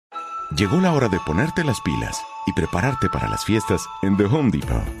Llegó la hora de ponerte las pilas y prepararte para las fiestas en The Home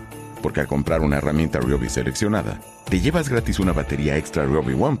Depot. Porque al comprar una herramienta Ryobi seleccionada, te llevas gratis una batería extra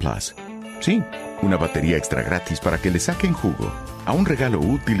Ryobi One Plus. Sí, una batería extra gratis para que le saquen jugo a un regalo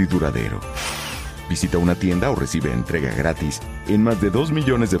útil y duradero. Visita una tienda o recibe entrega gratis en más de 2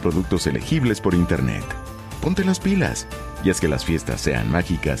 millones de productos elegibles por Internet. Ponte las pilas y haz que las fiestas sean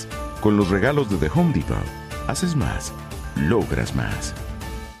mágicas con los regalos de The Home Depot. Haces más, logras más.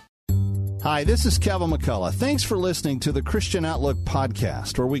 Hi, this is Kevin McCullough. Thanks for listening to the Christian Outlook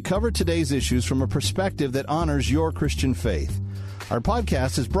podcast, where we cover today's issues from a perspective that honors your Christian faith. Our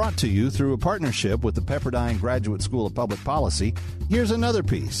podcast is brought to you through a partnership with the Pepperdine Graduate School of Public Policy. Here's another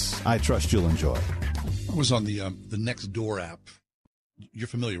piece I trust you'll enjoy. I was on the Nextdoor app. You're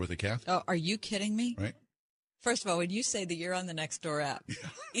familiar with it, Kath? Oh, are you kidding me? Right. First of all, when you say that you're on the Nextdoor app,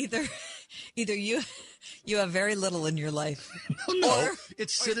 either you have very little in your life. No,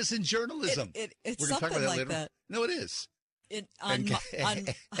 it's citizen journalism. It's something like that. No, it is. And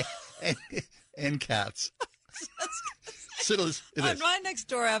cats. On my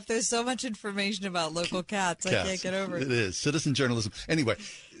Nextdoor app, there's so much information about local cats. I can't get over it. It is citizen journalism. Anyway,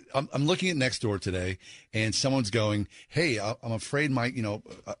 I'm looking at Nextdoor today, and someone's going, "Hey, I'm afraid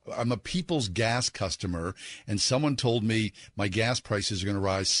I'm a People's Gas customer, and someone told me my gas prices are going to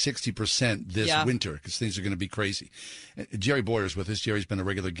rise 60% this winter because things are going to be crazy." Jerry Bowyer is with us. Jerry's been a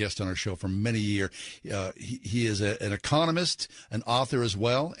regular guest on our show for many years. He is an economist, an author as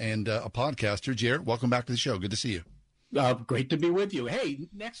well, and a podcaster. Jerry, welcome back to the show. Good to see you. Great to be with you. Hey,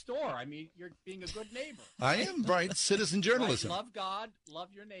 Nextdoor. I mean, you're being a good neighbor. I am, right? Citizen journalism. Right? Love God, love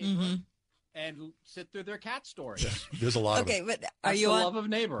your neighbor, and sit through their cat stories. There's a lot of them. Okay, but That's the love of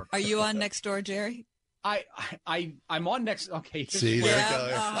neighbor. Are you on Nextdoor, Jerry? I'm on Next. Okay. See, there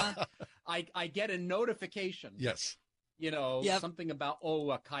you go. I get a notification. Yes. Something about,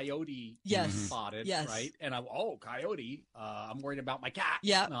 a coyote spotted, right? And coyote, I'm worried about my cat.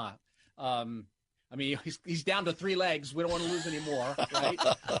 Yeah. I mean, he's down to 3 legs. We don't want to lose any more, right?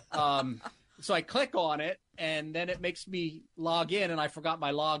 So I click on it, and then it makes me log in, and I forgot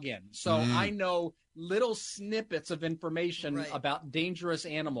my login. So I know little snippets of information about dangerous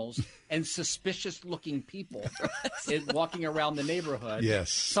animals and suspicious-looking people walking around the neighborhood.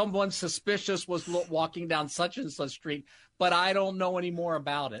 Yes. Someone suspicious was walking down such and such street, but I don't know any more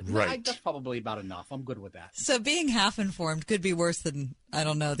about it. Right. That's probably about enough. I'm good with that. So being half-informed could be worse than, I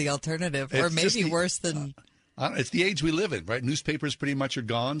don't know, the alternative, or maybe worse than... It's the age we live in, right? Newspapers pretty much are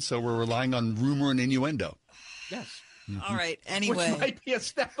gone, so we're relying on rumor and innuendo. Yes. All right. Anyway. Which might be a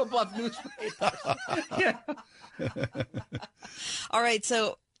step above newspapers. Yeah. All right.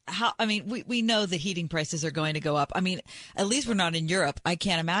 So we know the heating prices are going to go up. I mean, at least we're not in Europe. I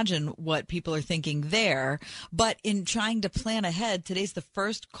can't imagine what people are thinking there. But in trying to plan ahead, today's the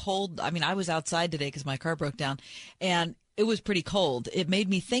first cold. I mean, I was outside today because my car broke down, and it was pretty cold. It made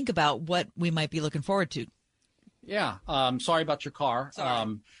me think about what we might be looking forward to. Yeah. Sorry about your car.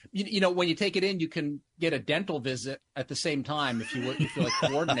 When you take it in, you can get a dental visit at the same time if you like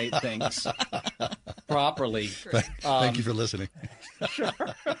coordinate things properly. Thank you for listening. Sure.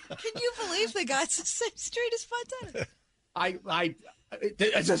 Can you believe the guy's the same street as Fontana?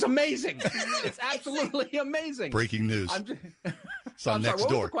 It's amazing. It's absolutely amazing. Breaking news. It's on Nextdoor. Nextdoor.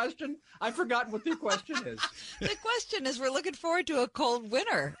 What was the question? I forgot what the question is. The question is, we're looking forward to a cold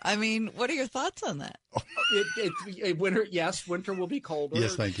winter. I mean, what are your thoughts on that? Winter, yes, winter will be colder.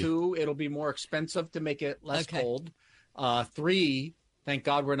 Yes, thank you. 2, it'll be more expensive to make it less cold. 3, thank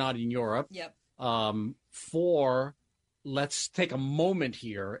God we're not in Europe. Yep. 4, let's take a moment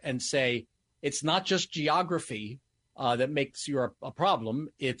here and say it's not just geography that makes Europe a problem.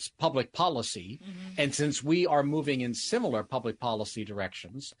 It's public policy. And since we are moving in similar public policy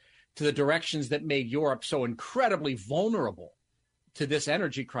directions to the directions that made Europe so incredibly vulnerable to this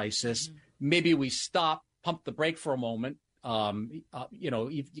energy crisis, maybe we stop, pump the brake for a moment.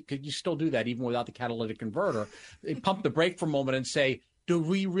 You still do that even without the catalytic converter. Pump the brake for a moment and say, do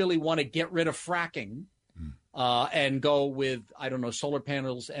we really want to get rid of fracking and go with, solar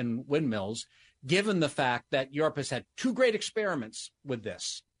panels and windmills, given the fact that Europe has had 2 great experiments with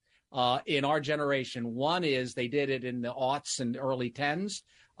this in our generation. One is they did it in the aughts and early 10s,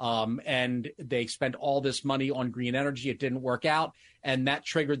 and they spent all this money on green energy. It didn't work out, and that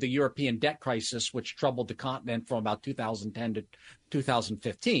triggered the European debt crisis, which troubled the continent from about 2010 to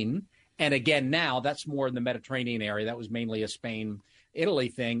 2015. And again, now that's more in the Mediterranean area. That was mainly a Spain, Italy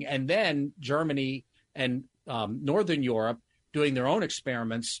thing. And then Germany and Northern Europe doing their own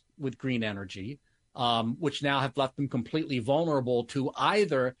experiments with green energy, which now have left them completely vulnerable to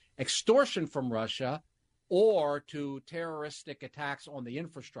either extortion from Russia or to terroristic attacks on the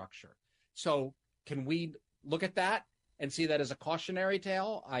infrastructure. So can we look at that and see that as a cautionary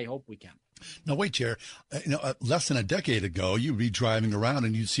tale? I hope we can. No, wait, Chair. Less than a decade ago, you'd be driving around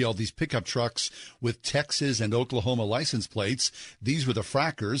and you'd see all these pickup trucks with Texas and Oklahoma license plates. These were the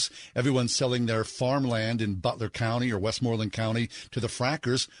frackers. Everyone's selling their farmland in Butler County or Westmoreland County to the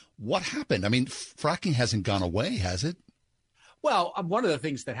frackers. What happened? I mean, fracking hasn't gone away, has it? Well, one of the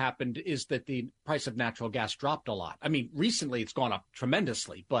things that happened is that the price of natural gas dropped a lot. I mean, recently it's gone up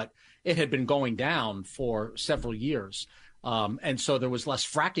tremendously, but it had been going down for several years. And so there was less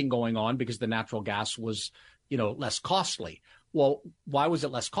fracking going on because the natural gas was, less costly. Well, why was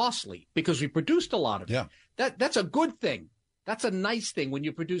it less costly? Because we produced a lot of it. Yeah. That's a good thing. That's a nice thing. When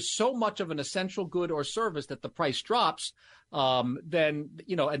you produce so much of an essential good or service that the price drops, then,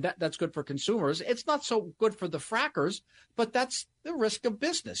 and that's good for consumers. It's not so good for the frackers, but that's the risk of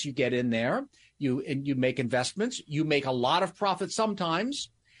business. You get in there, you make investments, you make a lot of profit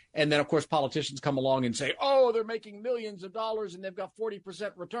sometimes. And then, of course, politicians come along and say, oh, they're making millions of dollars and they've got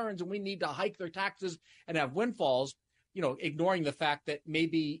 40% returns and we need to hike their taxes and have windfalls, ignoring the fact that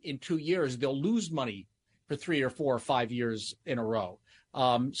maybe in 2 years they'll lose money for 3 or 4 or 5 years in a row.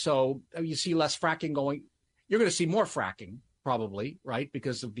 So you see less fracking going. You're going to see more fracking probably, right,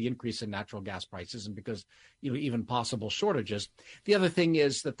 because of the increase in natural gas prices and because even possible shortages. The other thing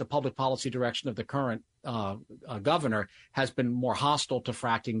is that the public policy direction of the current governor has been more hostile to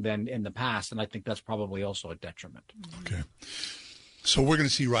fracking than in the past, and I think that's probably also a detriment. Okay. So we're going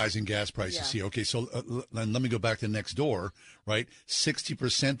to see rising gas prices here. Okay, so let me go back to next door, right?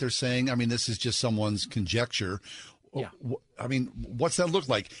 60% they're saying. I mean, this is just someone's conjecture. Yeah. I mean, what's that look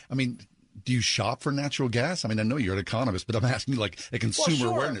like? I mean, do you shop for natural gas? I mean, I know you're an economist, but I'm asking like a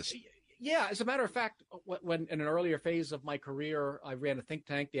consumer awareness. Yeah, as a matter of fact, when in an earlier phase of my career, I ran a think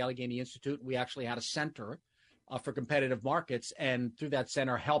tank, the Allegheny Institute. We actually had a center for competitive markets, and through that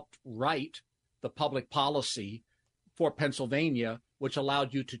center helped write the public policy for Pennsylvania, which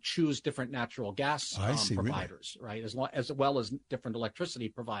allowed you to choose different natural gas providers, right, as well as different electricity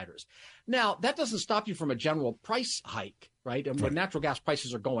providers. Now, that doesn't stop you from a general price hike, right? And when natural gas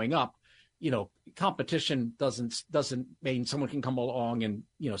prices are going up, competition doesn't mean someone can come along and,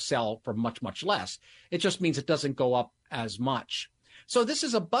 sell for much, much less. It just means it doesn't go up as much. So this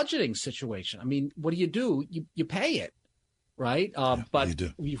is a budgeting situation. I mean, what do? You pay it, right? But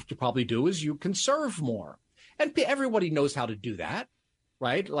what you probably do is you conserve more. And everybody knows how to do that,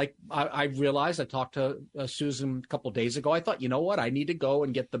 right? Like I realized, I talked to Susan a couple of days ago. I thought, you know what? I need to go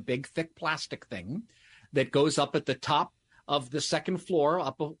and get the big, thick plastic thing that goes up at the top of the second floor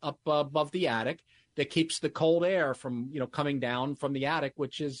up above the attic that keeps the cold air from, coming down from the attic,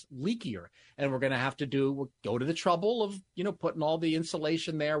 which is leakier. And we're going to have to go to the trouble of, putting all the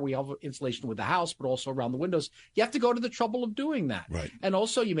insulation there. We have insulation with the house, but also around the windows. You have to go to the trouble of doing that. Right. And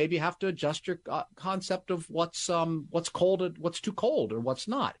also you maybe have to adjust your concept of what's cold, what's too cold or what's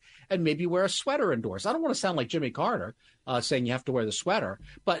not. And maybe wear a sweater indoors. I don't want to sound like Jimmy Carter saying you have to wear the sweater.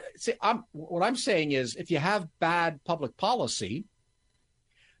 But see, what I'm saying is if you have bad public policy,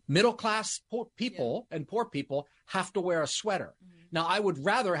 middle-class people and poor people have to wear a sweater. Now, I would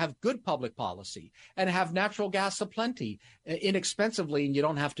rather have good public policy and have natural gas aplenty inexpensively, and you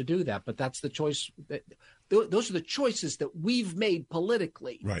don't have to do that. But that's the choice. Those are the choices that we've made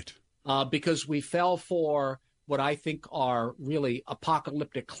politically. Right. Because we fell for what I think are really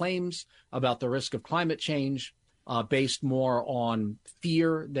apocalyptic claims about the risk of climate change based more on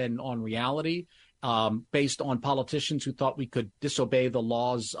fear than on reality. Based on politicians who thought we could disobey the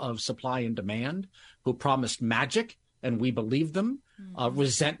laws of supply and demand, who promised magic, and we believed them.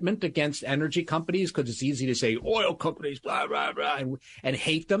 Resentment against energy companies, because it's easy to say oil companies, blah, blah, blah, and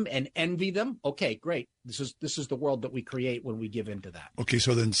hate them and envy them. Okay, great. This is the world that we create when we give in to that. Okay,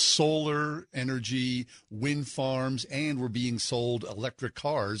 so then solar energy, wind farms, and we're being sold electric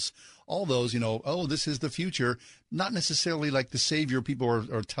cars. All those, this is the future, not necessarily like the savior people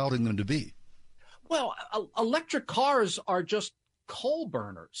are touting them to be. Well, electric cars are just coal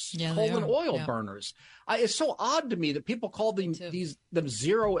burners, coal and oil burners. It's so odd to me that people call them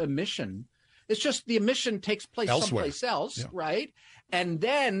zero emission. It's just the emission takes place someplace else, right? And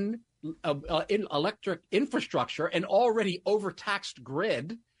then in electric infrastructure, an already overtaxed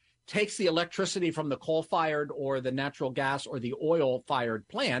grid takes the electricity from the coal-fired or the natural gas or the oil-fired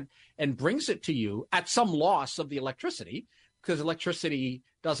plant and brings it to you at some loss of the electricity, because electricity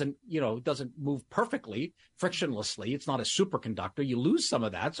doesn't move perfectly, frictionlessly. It's not a superconductor. You lose some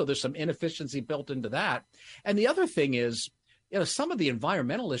of that. So there's some inefficiency built into that. And the other thing is, some of the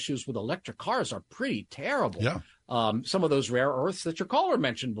environmental issues with electric cars are pretty terrible. Yeah. Some of those rare earths that your caller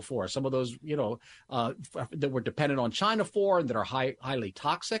mentioned before, some of those, that we're dependent on China for and that are highly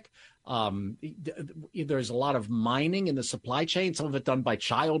toxic. There's a lot of mining in the supply chain, some of it done by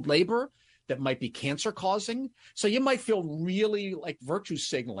child labor that might be cancer causing. So you might feel really like virtue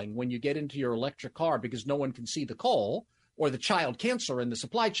signaling when you get into your electric car because no one can see the coal or the child cancer in the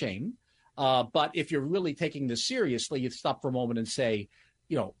supply chain. But if you're really taking this seriously, you stop for a moment and say,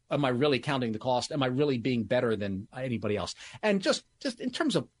 am I really counting the cost? Am I really being better than anybody else? And just in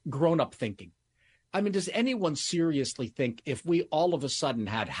terms of grown-up thinking, I mean, does anyone seriously think if we all of a sudden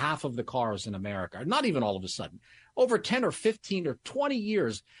had half of the cars in America, not even all of a sudden, over 10 or 15 or 20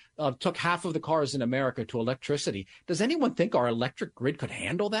 years took half of the cars in America to electricity, does anyone think our electric grid could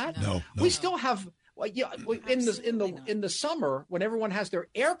handle that? No. We still have, in the summer when everyone has their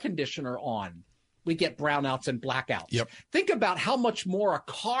air conditioner on, we get brownouts and blackouts. Yep. Think about how much more a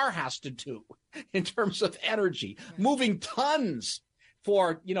car has to do in terms of energy, moving tons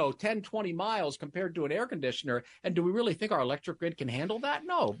for 10, 20 miles compared to an air conditioner. And do we really think our electric grid can handle that?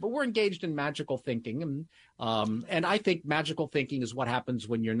 No, but we're engaged in magical thinking. And I think magical thinking is what happens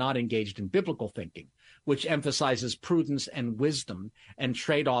when you're not engaged in biblical thinking, which emphasizes prudence and wisdom and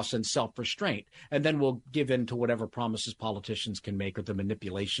trade-offs and self-restraint. And then we'll give in to whatever promises politicians can make or the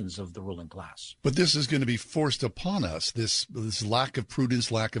manipulations of the ruling class. But this is going to be forced upon us, this lack of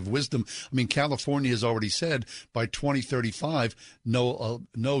prudence, lack of wisdom. I mean, California has already said by 2035,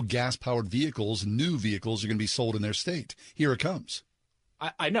 no gas-powered vehicles, new vehicles are going to be sold in their state. Here it comes.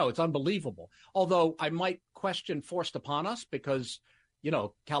 I know, it's unbelievable. Although I might question forced upon us because,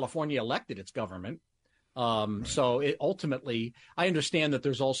 California elected its government. Right. So it ultimately, I understand that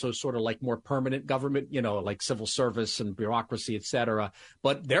there's also sort of like more permanent government, like civil service and bureaucracy, et cetera,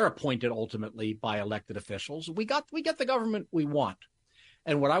 but they're appointed ultimately by elected officials. We get the government we want.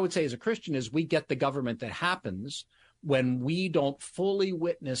 And what I would say as a Christian is we get the government that happens when we don't fully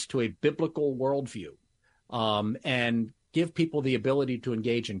witness to a biblical worldview, and give people the ability to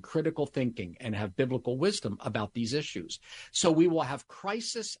engage in critical thinking and have biblical wisdom about these issues. So we will have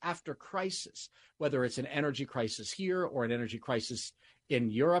crisis after crisis, whether it's an energy crisis here or an energy crisis in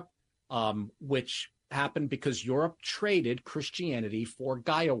Europe, which happened because Europe traded Christianity for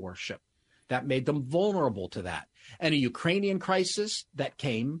Gaia worship. That made them vulnerable to that. And a Ukrainian crisis that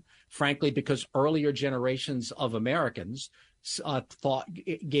came, frankly, because earlier generations of Americans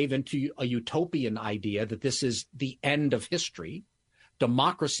gave into a utopian idea that this is the end of history.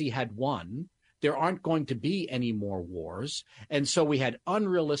 Democracy had won. There aren't going to be any more wars. And so we had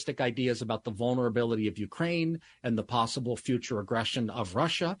unrealistic ideas about the vulnerability of Ukraine and the possible future aggression of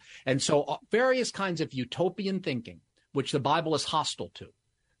Russia. And so various kinds of utopian thinking, which the Bible is hostile to.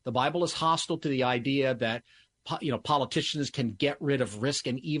 The Bible is hostile to the idea that politicians can get rid of risk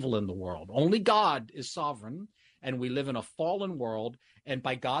and evil in the world. Only God is sovereign. And we live in a fallen world, and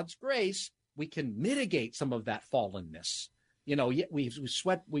by God's grace, we can mitigate some of that fallenness. We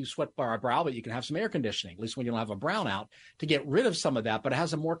sweat by our brow, but you can have some air conditioning, at least when you don't have a brownout, to get rid of some of that. But it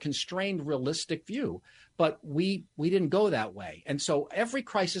has a more constrained, realistic view. But we didn't go that way. And so every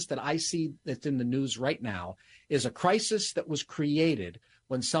crisis that I see that's in the news right now is a crisis that was created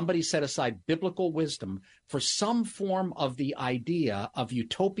when somebody set aside biblical wisdom for some form of the idea of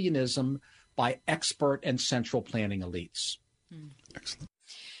utopianism by expert and central planning elites. Excellent.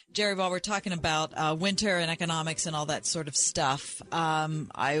 Jerry, while we're talking about winter and economics and all that sort of stuff,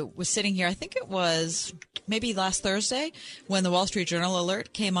 I was sitting here, I think it was maybe last Thursday, when the Wall Street Journal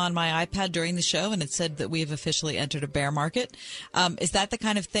alert came on my iPad during the show, and it said that we've officially entered a bear market. Is that the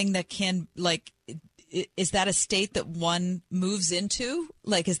kind of thing that can, is that a state that one moves into?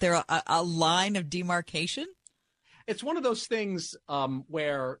 Is there a line of demarcation? It's one of those things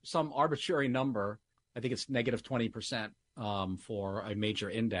where some arbitrary number, I think it's negative 20% for a major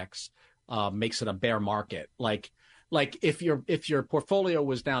index, makes it a bear market. Like if your portfolio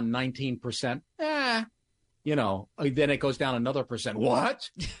was down 19%, then it goes down another percent. What?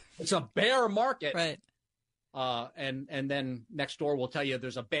 It's a bear market, right? And then next door will tell you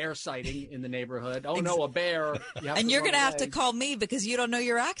there's a bear sighting in the neighborhood. Oh, no, a bear. And you're going to have to call me because you don't know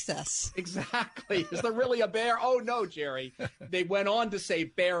your access. Exactly. Is there really a bear? Oh, no, Jerry. They went on to say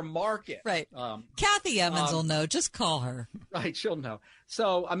bear market. Right. Kathy Emmons will know. Just call her. Right. She'll know.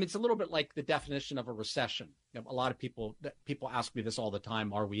 So, it's a little bit like the definition of a recession. A lot of people ask me this all the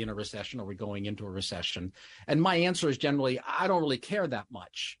time. Are we in a recession? Are we going into a recession? And my answer is generally, I don't really care that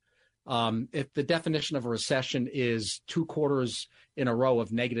much. If the definition of a recession is 2 quarters in a row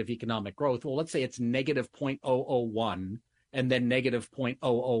of negative economic growth, well, let's say it's negative 0.001 and then negative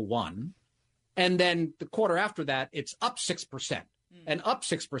 0.001. And then the quarter after that, it's up 6% and up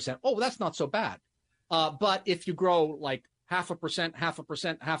 6%. Oh, that's not so bad. But if you grow like 0.5%,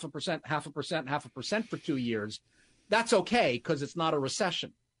 0.5%, 0.5%, 0.5%, 0.5% for 2 years, that's okay because it's not a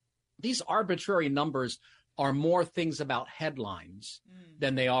recession. These arbitrary numbers are more things about headlines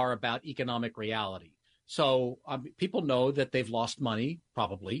than they are about economic reality. So people know that they've lost money,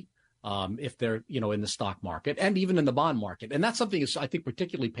 probably, if they're, in the stock market and even in the bond market. And that's something that's, I think,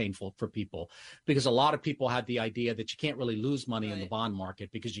 particularly painful for people, because a lot of people have the idea that you can't really lose money in the bond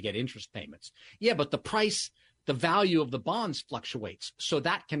market because you get interest payments. Yeah, but the value of the bonds fluctuates, so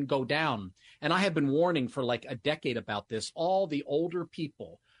that can go down. And I have been warning for like a decade about this. All the older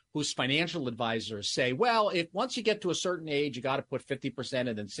people whose financial advisors say, well, if once you get to a certain age, you got to put 50%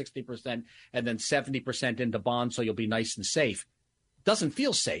 and then 60% and then 70% into bonds so you'll be nice and safe. Doesn't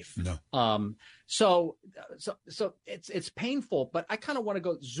feel safe. No. So it's painful, but I kind of want to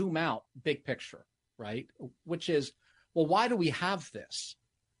go zoom out big picture, right? Which is, well, why do we have this?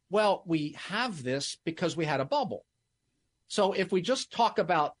 Well, we have this because we had a bubble. So if we just talk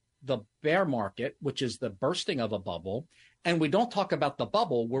about the bear market, which is the bursting of a bubble, and we don't talk about the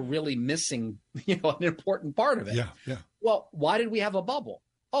bubble, we're really missing, an important part of it. Yeah. Well, why did we have a bubble?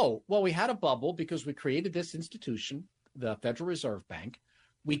 Oh, well, we had a bubble because we created this institution, the Federal Reserve Bank.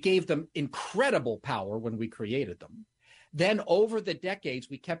 We gave them incredible power when we created them. Then over the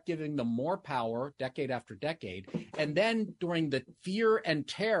decades, we kept giving them more power, decade after decade. And then during the fear and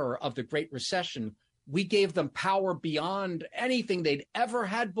terror of the Great Recession, we gave them power beyond anything they'd ever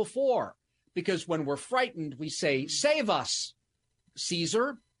had before. Because when we're frightened, we say, save us,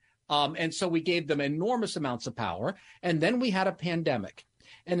 Caesar. And so we gave them enormous amounts of power. And then we had a pandemic.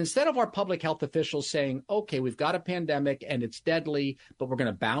 And instead of our public health officials saying, okay, we've got a pandemic and it's deadly, but we're going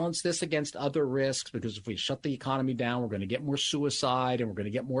to balance this against other risks, because if we shut the economy down, we're going to get more suicide and we're going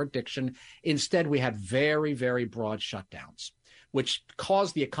to get more addiction. Instead, we had very, very broad shutdowns, which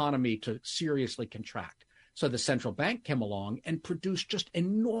caused the economy to seriously contract. So the central bank came along and produced just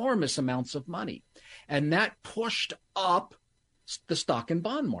enormous amounts of money. And that pushed up the stock and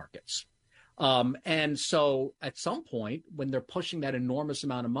bond markets. And so at some point, when they're pushing that enormous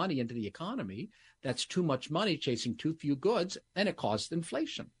amount of money into the economy, that's too much money chasing too few goods, and it caused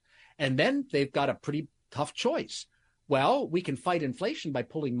inflation. And then they've got a pretty tough choice. Well, we can fight inflation by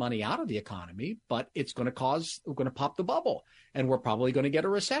pulling money out of the economy, but we're going to pop the bubble, and we're probably going to get a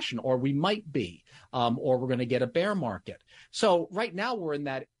recession, or we might be, or we're going to get a bear market. So right now we're in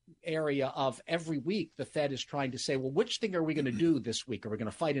that area of every week the Fed is trying to say, well, which thing are we going to do this week? Are we going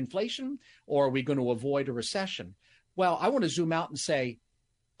to fight inflation, or are we going to avoid a recession? Well, I want to zoom out and say,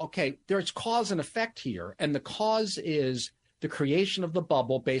 okay, there's cause and effect here. And the cause is the creation of the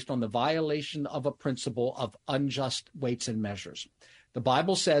bubble based on the violation of a principle of unjust weights and measures. The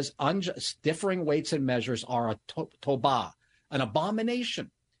Bible says differing weights and measures are a tobah, an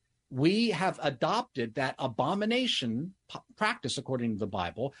abomination. We have adopted that abomination practice, according to the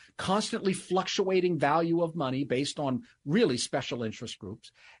Bible, constantly fluctuating value of money based on really special interest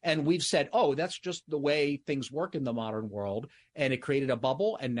groups. And we've said, oh, that's just the way things work in the modern world. And it created a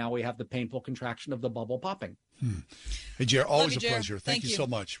bubble. And now we have the painful contraction of the bubble popping. Hey, Jerry, always a Jerry. pleasure. Thank you so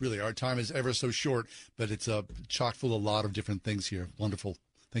much. Really, our time is ever so short, but it's chock full of a lot of different things here. Wonderful.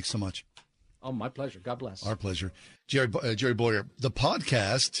 Thanks so much. Oh, my pleasure. God bless. Our pleasure. Jerry Bowyer, the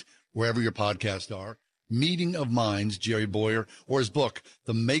podcast, wherever your podcasts are, Meeting of Minds, Jerry Bowyer, or his book,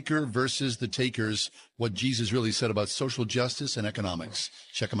 The Maker versus the Takers, What Jesus Really Said About Social Justice and Economics.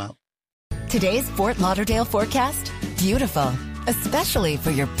 Check them out. Today's Fort Lauderdale forecast, beautiful, especially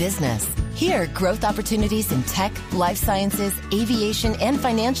for your business. Here, growth opportunities in tech, life sciences, aviation, and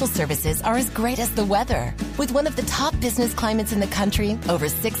financial services are as great as the weather. With one of the top business climates in the country, over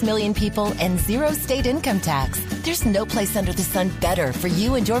 6 million people, and 0 state income tax, there's no place under the sun better for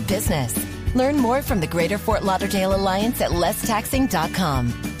you and your business. Learn more from the Greater Fort Lauderdale Alliance at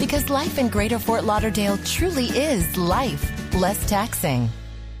lesstaxing.com. Because life in Greater Fort Lauderdale truly is life less taxing.